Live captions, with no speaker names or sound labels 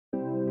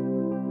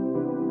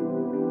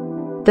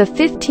The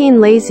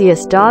 15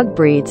 laziest dog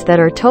breeds that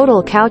are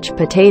total couch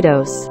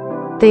potatoes.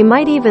 They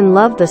might even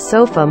love the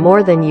sofa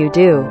more than you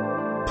do.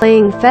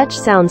 Playing fetch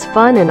sounds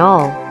fun and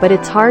all, but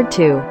it's hard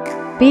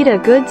to beat a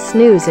good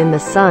snooze in the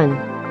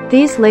sun.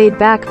 These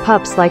laid-back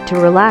pups like to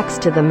relax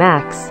to the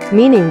max,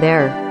 meaning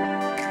they're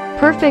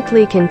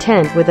perfectly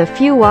content with a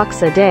few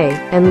walks a day,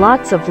 and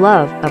lots of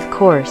love, of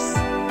course.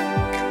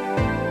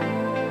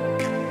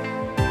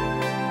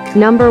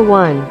 Number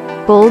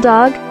 1.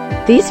 Bulldog?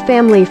 These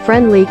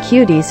family-friendly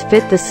cuties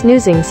fit the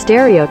snoozing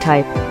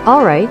stereotype,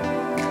 alright.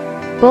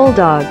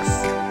 Bulldogs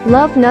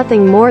love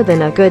nothing more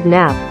than a good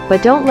nap,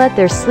 but don't let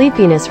their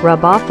sleepiness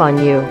rub off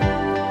on you.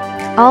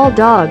 All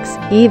dogs,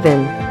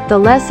 even the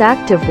less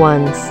active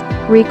ones,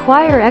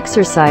 require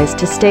exercise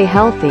to stay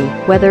healthy,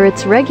 whether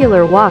it's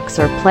regular walks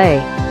or play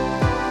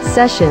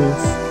sessions.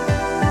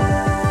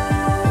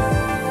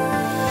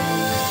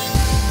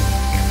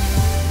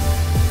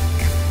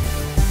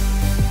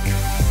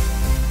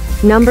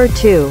 Number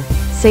 2.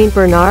 Saint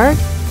Bernard?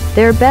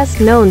 They're best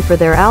known for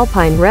their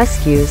alpine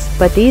rescues,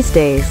 but these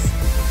days,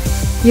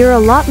 you're a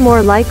lot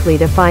more likely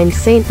to find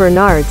Saint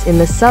Bernards in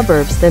the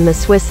suburbs than the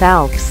Swiss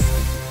Alps.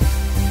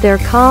 Their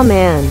calm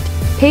and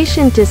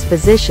patient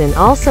disposition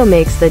also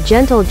makes the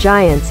gentle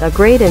giants a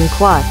great en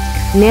quote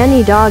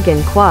nanny dog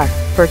en quote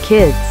for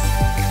kids.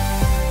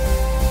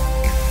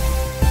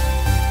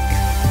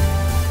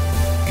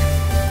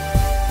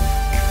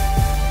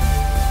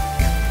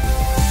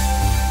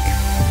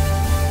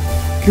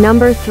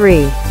 Number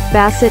 3.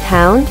 Basset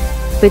Hound?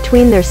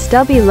 Between their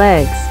stubby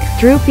legs,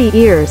 droopy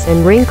ears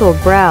and wrinkled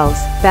brows,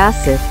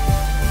 Basset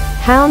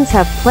Hounds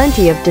have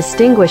plenty of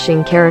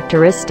distinguishing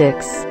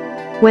characteristics.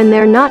 When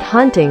they're not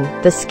hunting,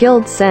 the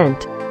skilled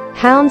scent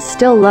hounds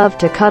still love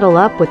to cuddle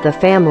up with the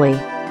family.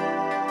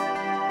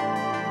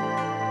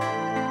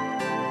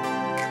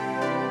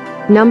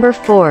 Number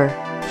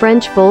 4.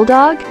 French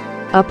Bulldog?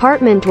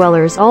 Apartment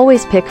dwellers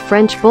always pick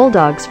French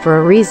Bulldogs for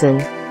a reason.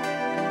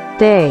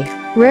 They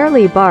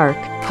rarely bark,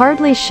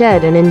 hardly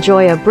shed and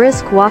enjoy a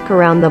brisk walk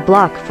around the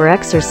block for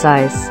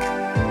exercise.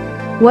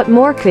 What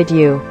more could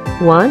you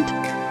want?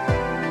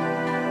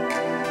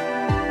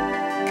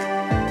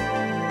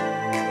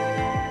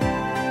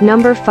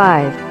 Number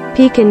 5.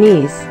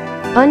 Pekingese.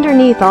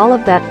 Underneath all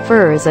of that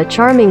fur is a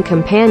charming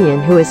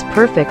companion who is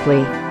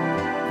perfectly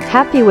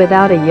happy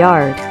without a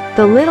yard.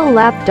 The little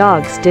lap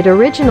dogs did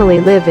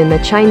originally live in the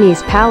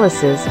Chinese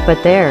palaces,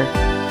 but their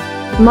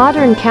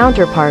modern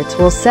counterparts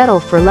will settle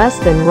for less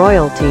than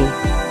royalty.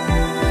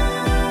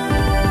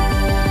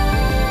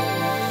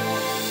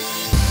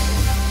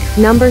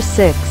 Number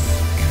 6.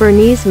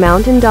 Bernese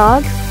Mountain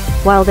Dog?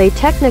 While they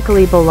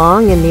technically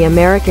belong in the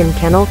American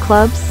Kennel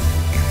Club's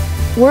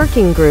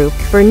working group,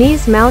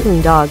 Bernese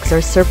Mountain Dogs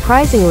are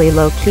surprisingly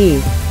low-key.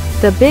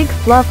 The big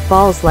fluff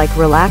balls like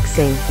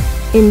relaxing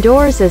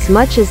indoors as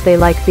much as they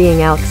like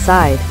being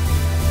outside.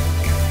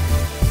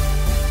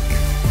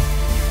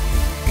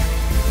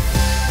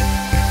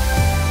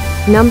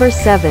 Number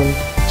 7.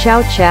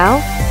 Chow Chow?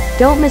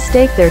 Don't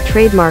mistake their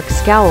trademark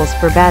scowls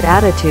for bad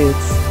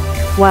attitudes.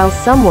 While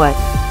somewhat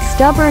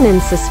stubborn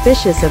and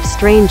suspicious of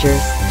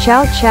strangers,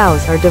 Chow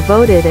Chows are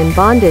devoted and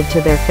bonded to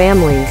their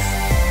families.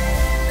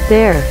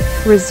 Their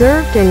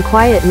reserved and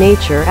quiet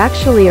nature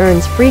actually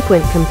earns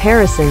frequent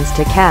comparisons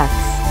to cats.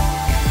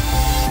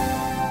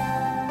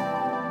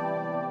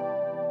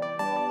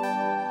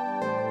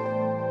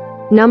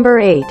 Number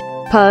 8.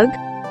 Pug?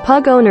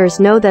 Pug owners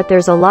know that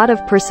there's a lot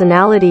of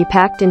personality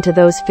packed into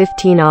those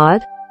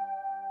 15-odd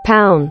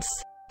pounds.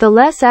 The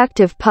less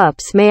active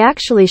pups may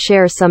actually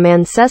share some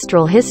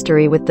ancestral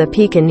history with the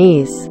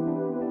Pekingese.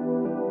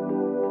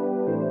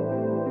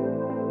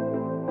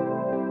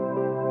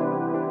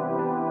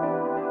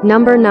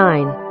 Number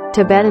 9.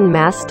 Tibetan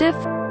Mastiff?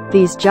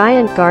 These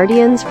giant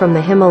guardians from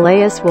the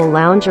Himalayas will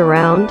lounge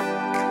around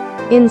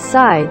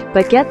inside,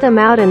 but get them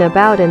out and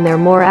about and their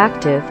more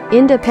active,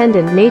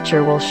 independent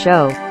nature will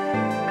show.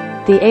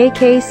 The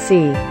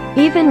AKC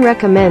even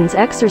recommends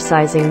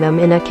exercising them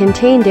in a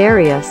contained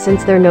area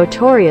since they're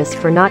notorious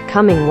for not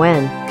coming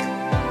when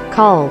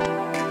called.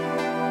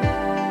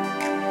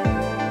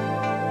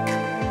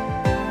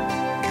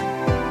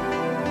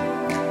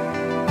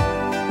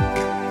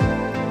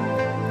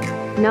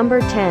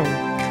 Number 10.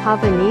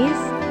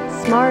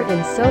 Havanese? Smart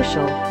and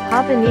social,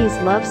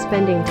 Havanese love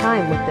spending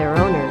time with their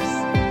owners.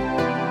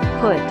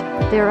 Put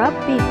their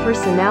upbeat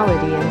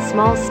personality and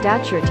small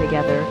stature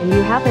together and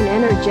you have an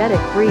energetic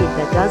breed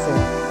that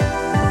doesn't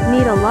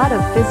need a lot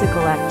of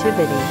physical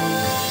activity.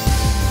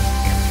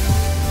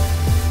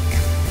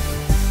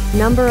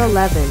 Number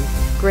 11.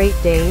 Great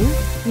Dane?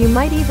 You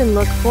might even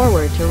look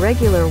forward to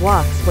regular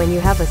walks when you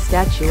have a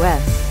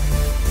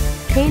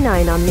statuesque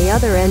canine on the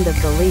other end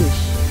of the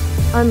leash.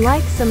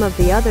 Unlike some of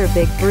the other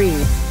big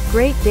breeds,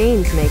 Great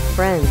Danes make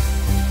friends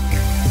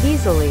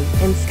easily,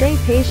 and stay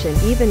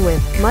patient even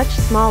with much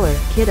smaller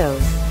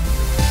kiddos.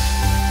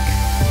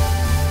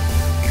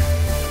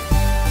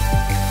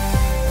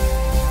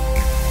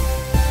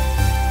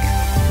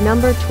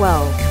 Number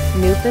 12.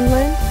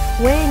 Newfoundland?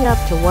 Weighing up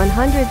to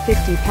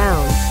 150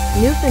 pounds,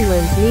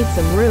 Newfoundlands need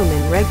some room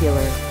and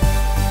regular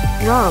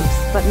romps,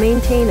 but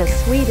maintain a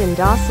sweet and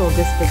docile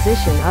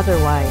disposition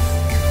otherwise.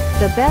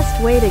 The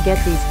best way to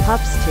get these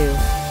pups to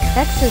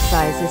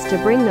exercise is to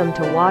bring them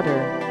to water.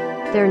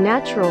 They're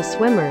natural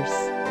swimmers.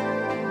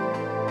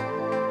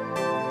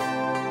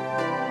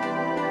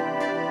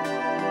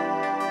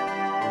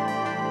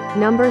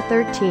 Number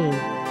 13.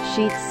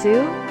 Shih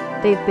Tzu?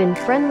 They've been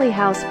friendly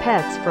house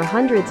pets for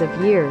hundreds of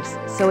years,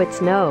 so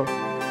it's no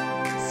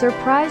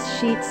surprise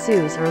Shih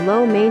Tzus are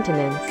low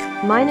maintenance,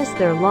 minus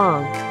their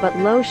long, but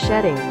low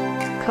shedding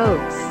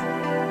coats.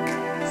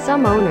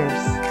 Some owners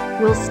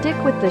will stick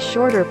with the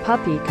shorter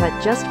puppy cut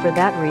just for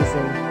that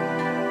reason.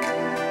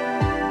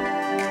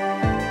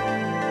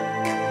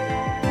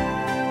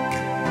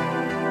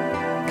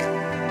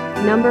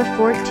 Number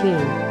 14.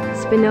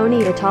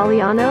 Spinoni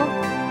Italiano?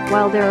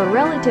 While they're a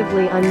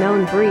relatively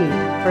unknown breed,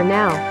 for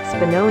now,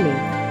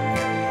 Spinoni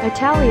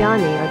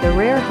Italiani are the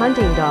rare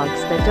hunting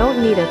dogs that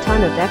don't need a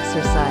ton of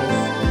exercise.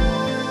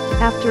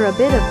 After a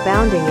bit of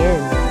bounding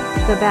in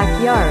the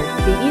backyard,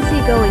 the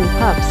easygoing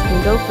pups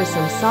can go for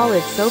some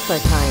solid sofa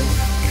time.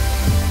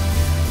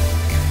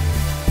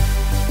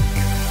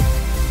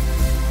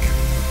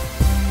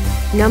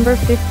 Number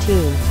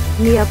 15.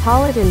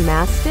 Neapolitan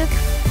Mastiff?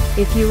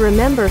 If you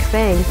remember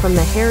Fang from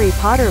the Harry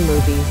Potter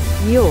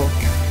movies, you'll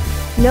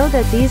know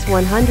that these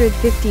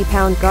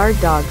 150-pound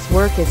guard dogs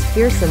work as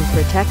fearsome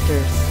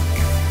protectors.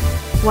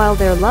 While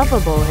they're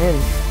lovable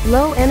and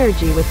low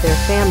energy with their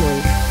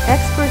families,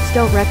 experts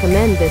don't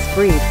recommend this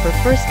breed for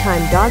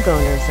first-time dog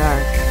owners or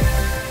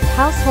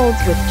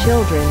households with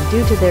children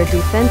due to their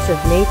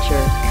defensive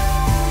nature.